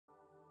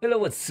Hello,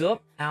 what's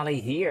up?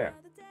 Ali here,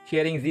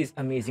 sharing this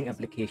amazing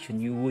application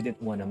you wouldn't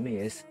want to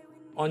miss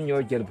on your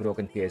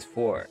jailbroken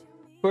PS4.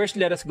 First,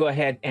 let us go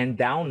ahead and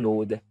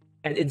download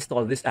and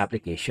install this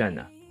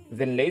application.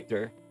 Then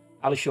later,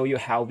 I'll show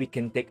you how we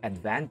can take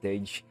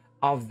advantage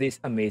of this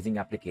amazing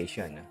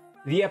application.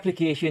 The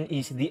application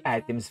is the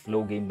Items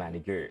Flow Game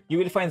Manager. You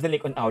will find the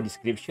link on our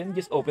description.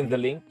 Just open the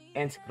link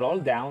and scroll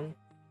down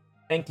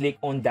and click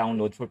on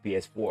Download for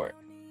PS4.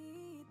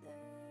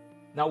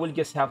 Now we'll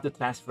just have to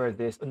transfer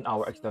this on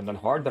our external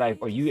hard drive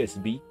or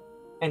USB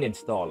and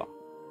install.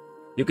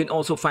 You can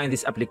also find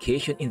this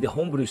application in the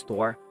Homebrew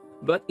store,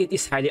 but it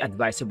is highly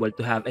advisable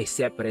to have a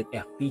separate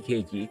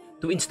FPKG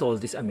to install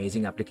this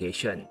amazing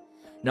application.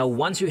 Now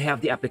once you have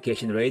the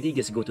application ready,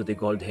 just go to the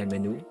gold hen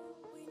menu,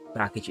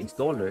 package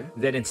installer,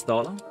 then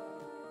install.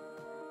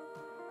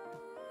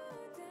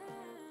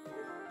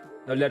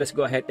 Now let us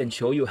go ahead and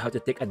show you how to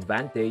take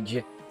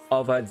advantage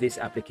of this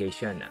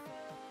application.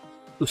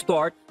 To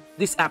start,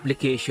 this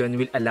application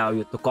will allow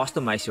you to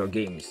customize your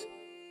games.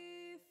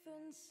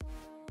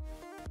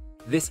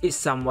 This is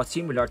somewhat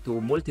similar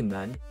to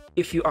Multiman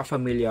if you are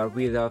familiar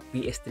with a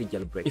PS3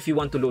 jailbreak. If you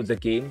want to load the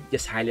game,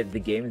 just highlight the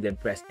game, then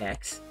press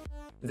X,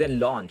 then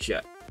launch.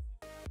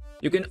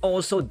 You can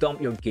also dump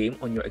your game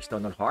on your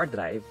external hard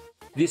drive.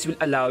 This will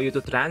allow you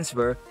to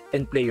transfer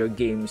and play your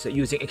games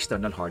using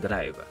external hard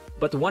drive.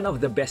 But one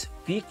of the best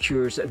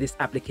features this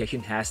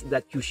application has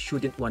that you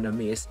shouldn't want to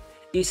miss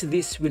is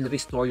this will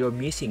restore your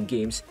missing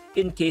games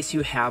in case you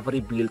have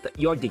rebuilt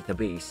your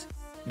database.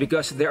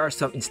 Because there are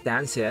some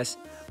instances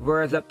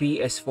where the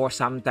PS4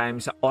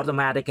 sometimes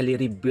automatically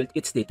rebuilt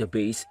its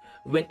database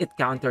when it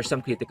counters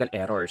some critical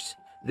errors.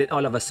 Then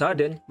all of a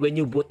sudden, when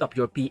you boot up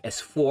your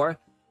PS4,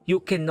 you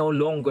can no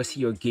longer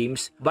see your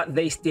games, but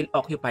they still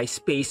occupy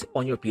space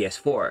on your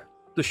PS4.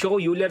 To show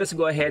you, let us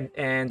go ahead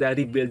and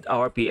rebuild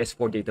our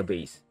PS4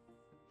 database.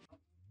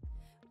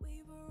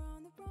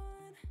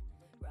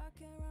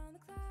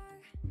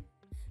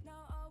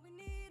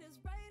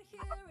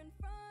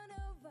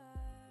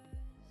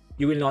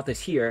 You will notice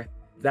here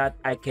that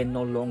I can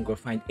no longer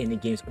find any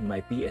games on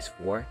my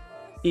PS4,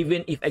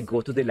 even if I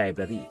go to the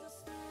library.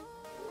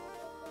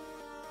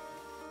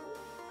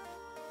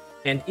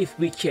 And if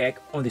we check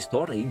on the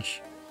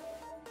storage,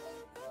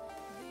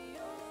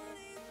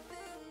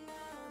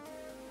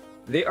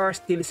 there are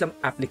still some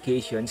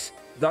applications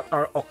that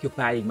are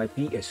occupying my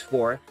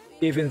PS4,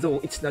 even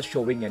though it's not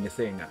showing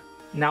anything.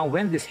 Now,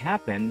 when this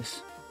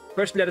happens,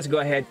 first let us go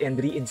ahead and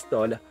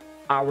reinstall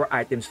our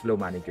Items Flow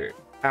Manager.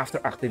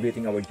 After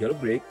activating our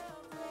jailbreak,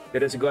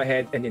 let us go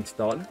ahead and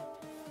install.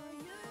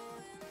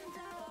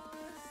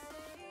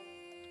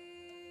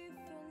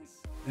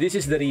 This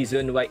is the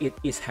reason why it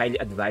is highly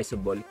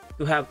advisable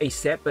to have a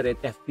separate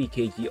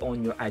FPKG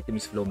on your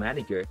Items Flow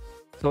Manager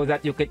so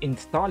that you can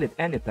install it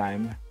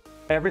anytime,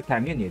 every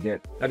time you need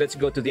it. Now let's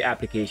go to the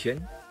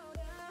application.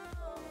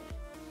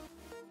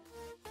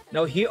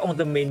 Now here on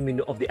the main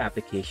menu of the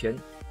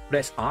application,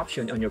 press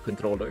Option on your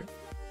controller.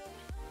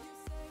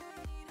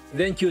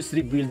 Then choose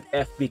Rebuild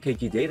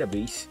FPKG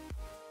Database.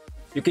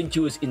 You can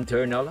choose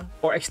internal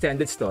or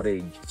extended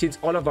storage. Since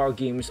all of our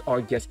games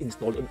are just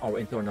installed on our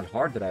internal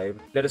hard drive,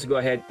 let us go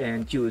ahead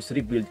and choose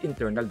Rebuild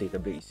Internal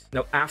Database.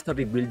 Now after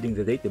rebuilding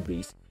the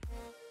database,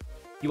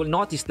 you will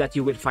notice that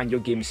you will find your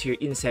games here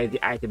inside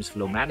the Items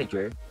Flow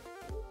Manager,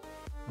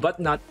 but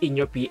not in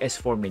your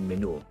PS4 main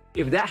menu.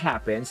 If that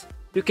happens,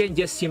 you can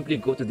just simply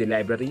go to the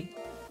library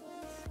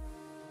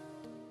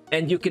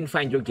and you can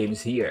find your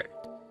games here.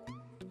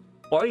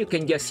 Or you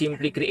can just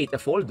simply create a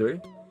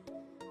folder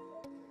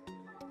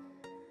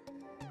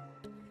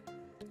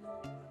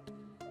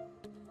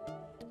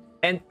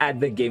and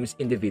add the games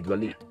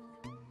individually.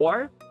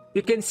 Or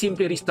you can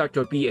simply restart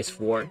your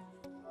PS4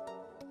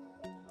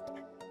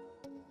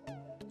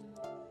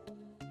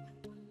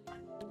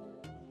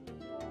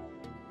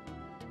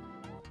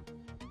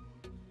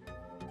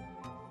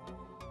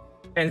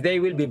 and they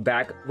will be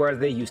back where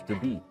they used to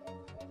be.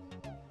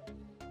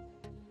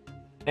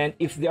 And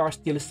if there are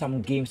still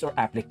some games or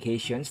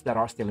applications that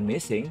are still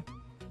missing,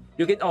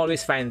 you can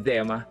always find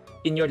them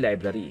in your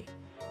library.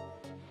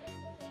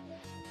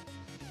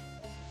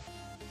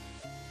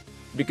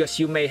 Because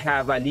you may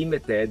have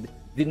limited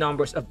the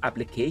numbers of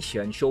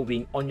applications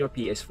showing on your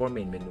PS4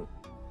 main menu.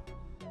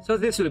 So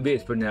this will be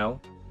it for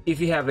now.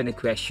 If you have any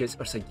questions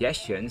or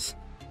suggestions,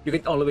 you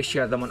can always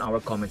share them on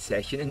our comment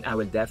section and I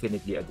will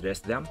definitely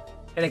address them.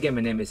 And again,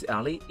 my name is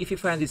Ali. If you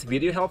find this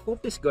video helpful,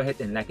 please go ahead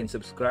and like and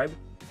subscribe.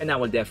 And I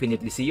will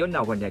definitely see you in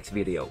our next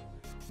video.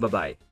 Bye-bye.